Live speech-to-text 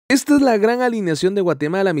Esta es la gran alineación de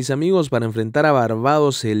Guatemala, mis amigos, para enfrentar a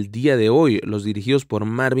Barbados el día de hoy. Los dirigidos por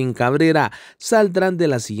Marvin Cabrera saldrán de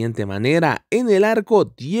la siguiente manera. En el arco,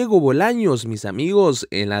 Diego Bolaños, mis amigos.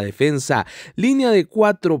 En la defensa, línea de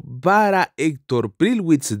 4 para Héctor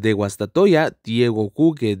Prilwitz de Guastatoya, Diego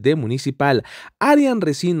Cuque de Municipal, Arian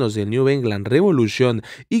Recinos de New England Revolution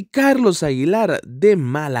y Carlos Aguilar de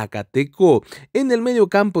Malacateco. En el medio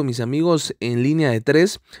campo, mis amigos, en línea de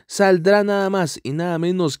 3, saldrá nada más y nada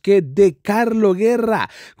menos que de Carlo Guerra,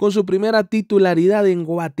 con su primera titularidad en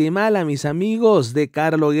Guatemala, mis amigos, de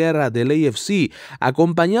Carlo Guerra del AFC,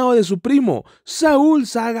 acompañado de su primo Saúl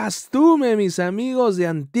Sagastume, mis amigos de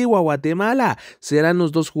Antigua Guatemala. Serán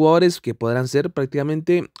los dos jugadores que podrán ser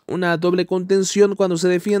prácticamente una doble contención cuando se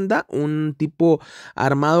defienda, un tipo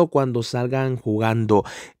armado cuando salgan jugando.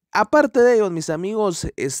 Aparte de ellos, mis amigos,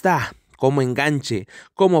 está como enganche,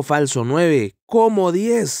 como falso 9, como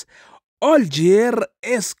 10, Olger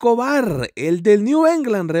Escobar, el del New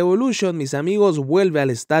England Revolution, mis amigos, vuelve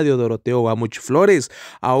al estadio Doroteo Guamuch Flores,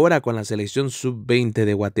 ahora con la selección sub-20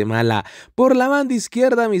 de Guatemala. Por la banda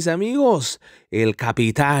izquierda, mis amigos, el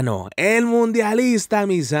capitano, el mundialista,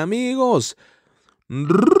 mis amigos,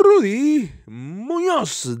 Rudy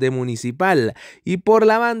Muñoz de Municipal. Y por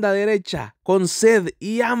la banda derecha, con sed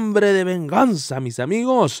y hambre de venganza, mis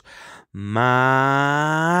amigos, Matt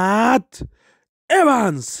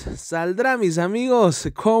Evans saldrá, mis amigos,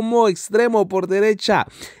 como extremo por derecha.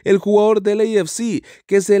 El jugador del AFC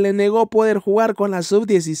que se le negó poder jugar con la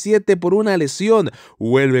sub-17 por una lesión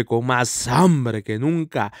vuelve con más hambre que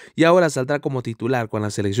nunca y ahora saldrá como titular con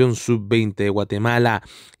la selección sub-20 de Guatemala.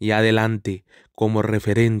 Y adelante, como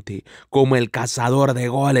referente, como el cazador de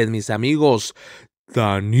goles, mis amigos,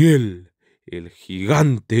 Daniel el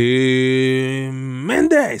gigante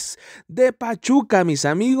Méndez de Pachuca, mis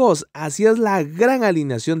amigos. Así es la gran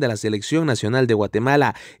alineación de la selección nacional de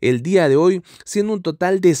Guatemala el día de hoy, siendo un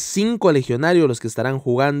total de 5 legionarios los que estarán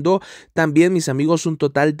jugando. También, mis amigos, un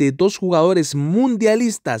total de 2 jugadores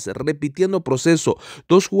mundialistas, repitiendo proceso.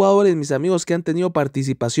 2 jugadores, mis amigos, que han tenido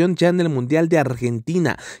participación ya en el Mundial de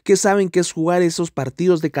Argentina, que saben que es jugar esos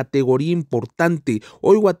partidos de categoría importante.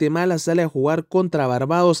 Hoy Guatemala sale a jugar contra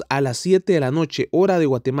Barbados a las 7 de la noche, hora de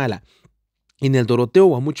Guatemala, en el Doroteo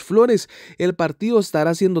Guamuch Flores. El partido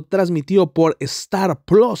estará siendo transmitido por Star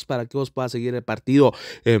Plus para que vos puedas seguir el partido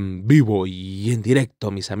en vivo y en directo,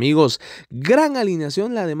 mis amigos. Gran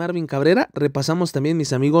alineación la de Marvin Cabrera. Repasamos también,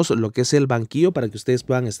 mis amigos, lo que es el banquillo para que ustedes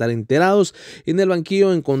puedan estar enterados. En el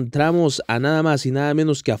banquillo encontramos a nada más y nada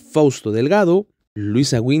menos que a Fausto Delgado,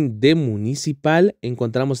 Luis Agüín de Municipal.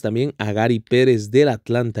 Encontramos también a Gary Pérez del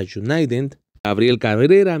Atlanta United, Gabriel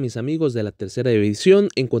Cabrera, mis amigos, de la tercera división.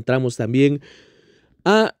 Encontramos también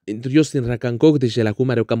a Justin Racancoc de Xelajú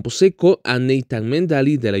Camposeco, a Nathan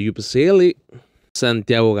Mendali de la UPCL,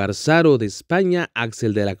 Santiago Garzaro de España,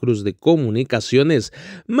 Axel de la Cruz de Comunicaciones,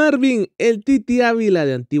 Marvin el Titi Ávila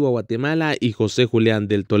de Antigua Guatemala y José Julián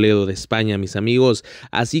del Toledo de España, mis amigos.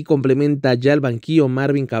 Así complementa ya el banquillo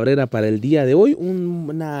Marvin Cabrera para el día de hoy,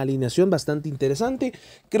 una alineación bastante interesante.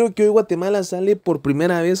 Creo que hoy Guatemala sale por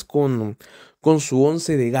primera vez con su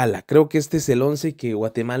 11 de gala. Creo que este es el 11 que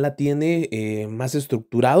Guatemala tiene más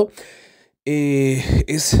estructurado.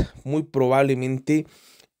 Es muy probablemente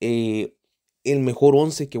el mejor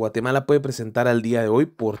 11 que Guatemala puede presentar al día de hoy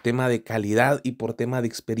por tema de calidad y por tema de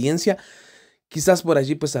experiencia. Quizás por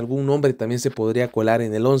allí pues algún nombre también se podría colar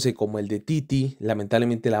en el 11 como el de Titi.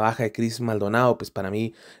 Lamentablemente la baja de Chris Maldonado pues para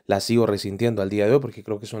mí la sigo resintiendo al día de hoy porque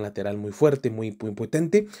creo que es un lateral muy fuerte, muy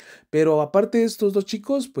potente. Pero aparte de estos dos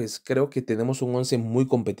chicos pues creo que tenemos un 11 muy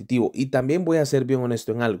competitivo. Y también voy a ser bien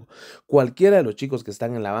honesto en algo. Cualquiera de los chicos que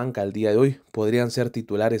están en la banca al día de hoy podrían ser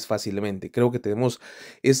titulares fácilmente. Creo que tenemos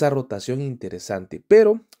esa rotación interesante.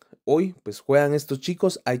 Pero hoy pues juegan estos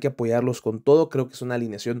chicos, hay que apoyarlos con todo. Creo que es una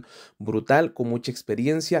alineación brutal, con mucha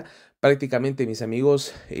experiencia. Prácticamente, mis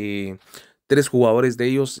amigos, 3 jugadores de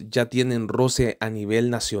ellos ya tienen roce a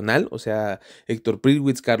nivel nacional. O sea, Héctor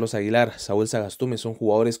Prilwitz, Carlos Aguilar, Saúl Sagastume son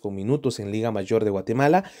jugadores con minutos en Liga Mayor de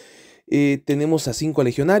Guatemala. Tenemos a 5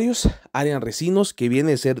 legionarios, Arian Recinos, que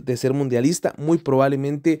viene de ser mundialista. Muy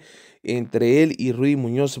probablemente entre él y Rudy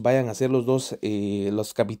Muñoz vayan a ser los dos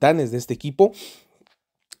los capitanes de este equipo.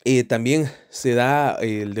 También se da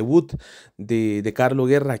el debut de Carlo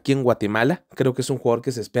Guerra aquí en Guatemala. Creo que es un jugador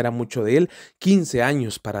que se espera mucho de él. 15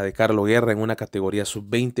 años para de Carlo Guerra en una categoría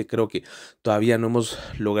sub-20. Creo que todavía no hemos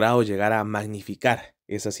logrado llegar a magnificar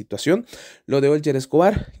esa situación. Lo de Olger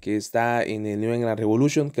Escobar, que está en el New England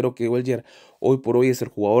Revolution. Creo que Olger hoy por hoy es el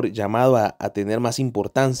jugador llamado a tener más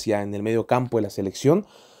importancia en el medio campo de la selección.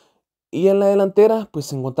 Y en la delantera,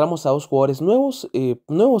 pues encontramos a dos jugadores nuevos,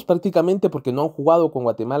 nuevos prácticamente porque no han jugado con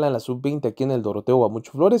Guatemala en la sub-20 aquí en el Doroteo Guamuch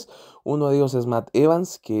Flores. Uno de ellos es Matt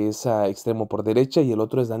Evans, que es extremo por derecha, y el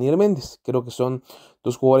otro es Daniel Méndez. Creo que son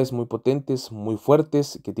dos jugadores muy potentes, muy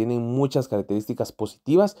fuertes, que tienen muchas características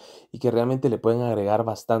positivas y que realmente le pueden agregar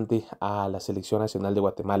bastante a la selección nacional de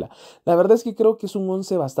Guatemala. La verdad es que creo que es un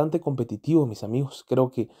once bastante competitivo, mis amigos.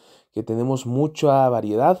 Creo que tenemos mucha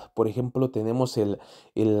variedad. Por ejemplo, tenemos el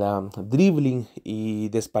dribbling y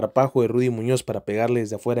desparpajo de Rudy Muñoz para pegarle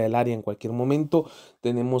desde afuera del área en cualquier momento.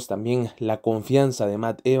 Tenemos también la confianza de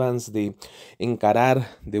Matt Evans de encarar,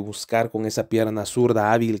 de buscar con esa pierna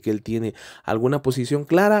zurda hábil que él tiene alguna posición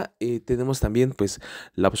clara. Tenemos también pues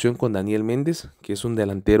la opción con Daniel Méndez, que es un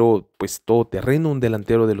delantero pues todoterreno, un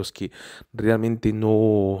delantero de los que realmente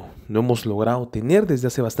no hemos logrado tener desde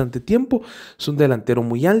hace bastante tiempo. Es un delantero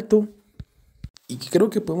muy alto, y creo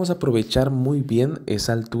que podemos aprovechar muy bien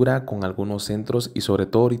esa altura con algunos centros y sobre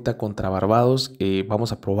todo ahorita contra Barbados.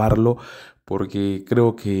 Vamos a probarlo porque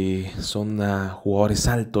creo que son jugadores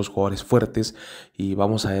altos, jugadores fuertes, y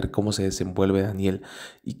vamos a ver cómo se desenvuelve Daniel.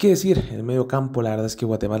 Y qué decir, en el medio campo la verdad es que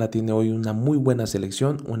Guatemala tiene hoy una muy buena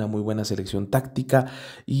selección táctica,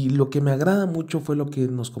 y lo que me agrada mucho fue lo que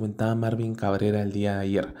nos comentaba Marvin Cabrera el día de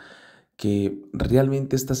ayer, que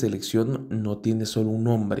realmente esta selección no tiene solo un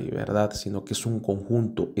nombre, ¿verdad? Sino que es un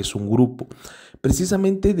conjunto, es un grupo.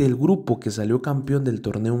 Precisamente del grupo que salió campeón del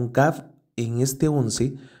torneo UNCAF, en este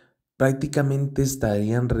 11 prácticamente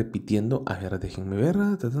estarían repitiendo, a ver, déjenme ver,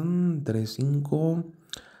 3, 5,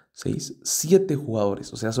 6, 7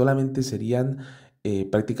 jugadores, o sea, solamente serían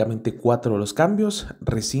prácticamente 4 los cambios.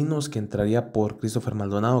 Recinos, que entraría por Christopher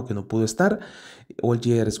Maldonado, que no pudo estar;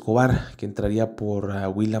 Olger Escobar, que entraría por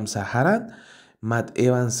William Sahara; Matt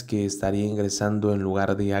Evans, que estaría ingresando en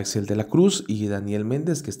lugar de Axel de la Cruz; y Daniel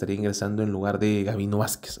Méndez, que estaría ingresando en lugar de Gabino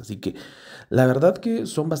Vázquez. Así que la verdad que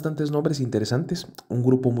son bastantes nombres interesantes, un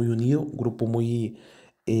grupo muy unido, un grupo muy,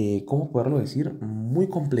 ¿cómo poderlo decir? Muy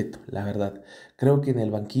completo, la verdad. Creo que en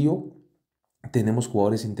el banquillo tenemos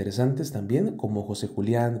jugadores interesantes también, como José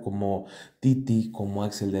Julián, como Titi, como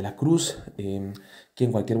Axel de la Cruz, que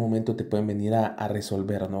en cualquier momento te pueden venir a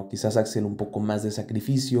resolver, ¿no? Quizás Axel un poco más de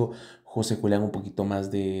sacrificio, José Julián un poquito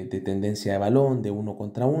más de tendencia de balón, de uno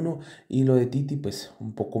contra uno, y lo de Titi, pues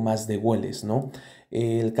un poco más de goles, ¿no?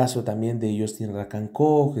 El caso también de Justin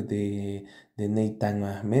Racankog, de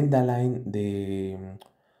Nathan Mendalain,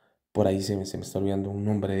 por ahí se me está olvidando un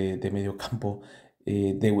nombre de medio campo,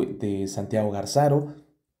 de Santiago Garzaro.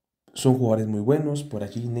 Son jugadores muy buenos. Por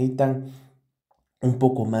allí Nathan un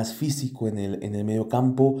poco más físico en el medio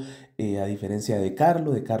campo, a diferencia de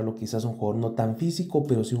Carlo. De Carlo quizás un jugador no tan físico,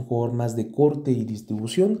 pero sí un jugador más de corte y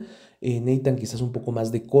distribución. Nathan quizás un poco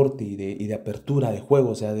más de corte y de apertura de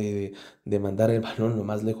juego, o sea, de mandar el balón lo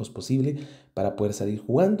más lejos posible para poder salir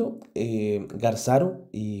jugando. Garzaro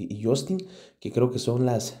y Justin, que creo que son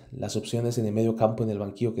las opciones en el medio campo, en el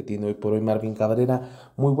banquillo que tiene hoy por hoy Marvin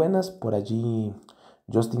Cabrera, muy buenas. Por allí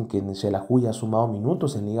Justin, que en Xelajú ha sumado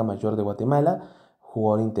minutos en Liga Mayor de Guatemala.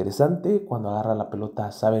 Jugador interesante, cuando agarra la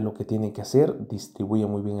pelota sabe lo que tiene que hacer, distribuye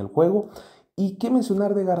muy bien el juego. Y qué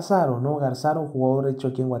mencionar de Garzaro, ¿no? Garzaro, jugador hecho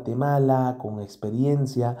aquí en Guatemala, con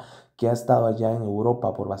experiencia, que ha estado allá en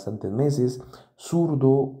Europa por bastantes meses,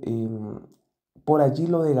 zurdo. Por allí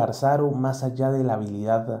lo de Garzaro, más allá de la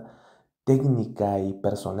habilidad técnica y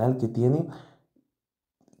personal que tiene,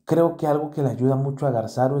 creo que algo que le ayuda mucho a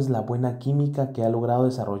Garzaro es la buena química que ha logrado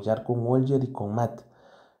desarrollar con Olger y con Matt,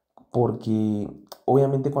 porque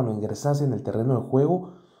obviamente cuando ingresas en el terreno de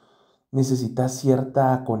juego necesitas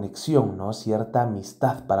cierta conexión, ¿no? Cierta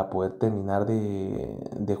amistad para poder terminar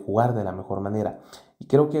de jugar de la mejor manera. Y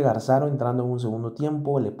creo que Garzaro, entrando en un segundo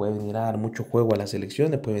tiempo, le puede venir a dar mucho juego a la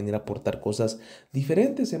selección, le puede venir a aportar cosas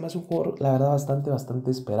diferentes. Además, un jugador, la verdad,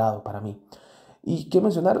 bastante esperado para mí. Y qué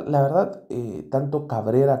mencionar, la verdad, tanto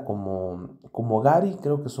Cabrera como Gary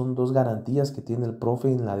creo que son dos garantías que tiene el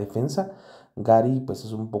profe en la defensa. Gary pues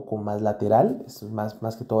es un poco más lateral, es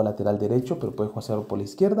más que todo lateral derecho, pero puede jugar por la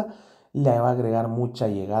izquierda. Le va a agregar mucha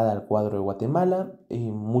llegada al cuadro de Guatemala,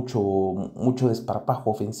 mucho desparpajo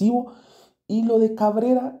ofensivo. Y lo de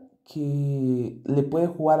Cabrera, que le puede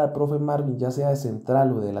jugar al profe Marvin, ya sea de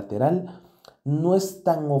central o de lateral, no es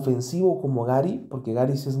tan ofensivo como Gary, porque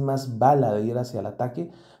Gary sí es más bala de ir hacia el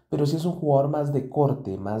ataque, pero sí es un jugador más de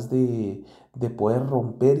corte, más de poder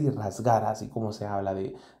romper y rasgar, así como se habla,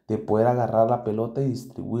 de poder agarrar la pelota y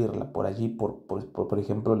distribuirla. Por allí, por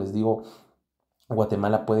ejemplo, les digo,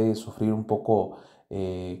 Guatemala puede sufrir un poco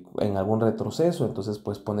en algún retroceso, entonces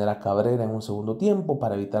puedes poner a Cabrera en un segundo tiempo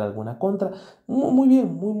para evitar alguna contra. Muy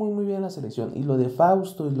bien, muy bien la selección. Y lo de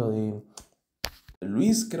Fausto y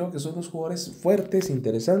Luis, creo que son dos jugadores fuertes,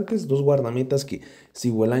 interesantes, dos guardametas que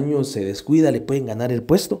si Bolaños se descuida le pueden ganar el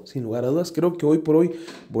puesto, sin lugar a dudas. Creo que hoy por hoy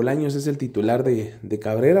Bolaños es el titular de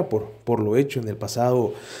Cabrera por lo hecho en el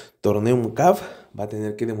pasado torneo CAF. Va a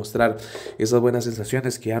tener que demostrar esas buenas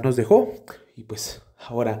sensaciones que ya nos dejó y pues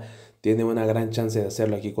ahora tiene una gran chance de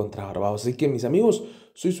hacerlo aquí contra Barbados. Así que mis amigos,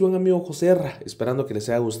 soy su buen amigo José R, esperando que les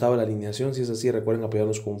haya gustado la alineación. Si es así, recuerden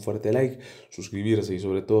apoyarnos con un fuerte like, suscribirse y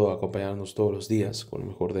sobre todo acompañarnos todos los días con lo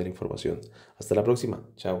mejor de la información. Hasta la próxima,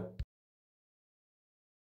 chao.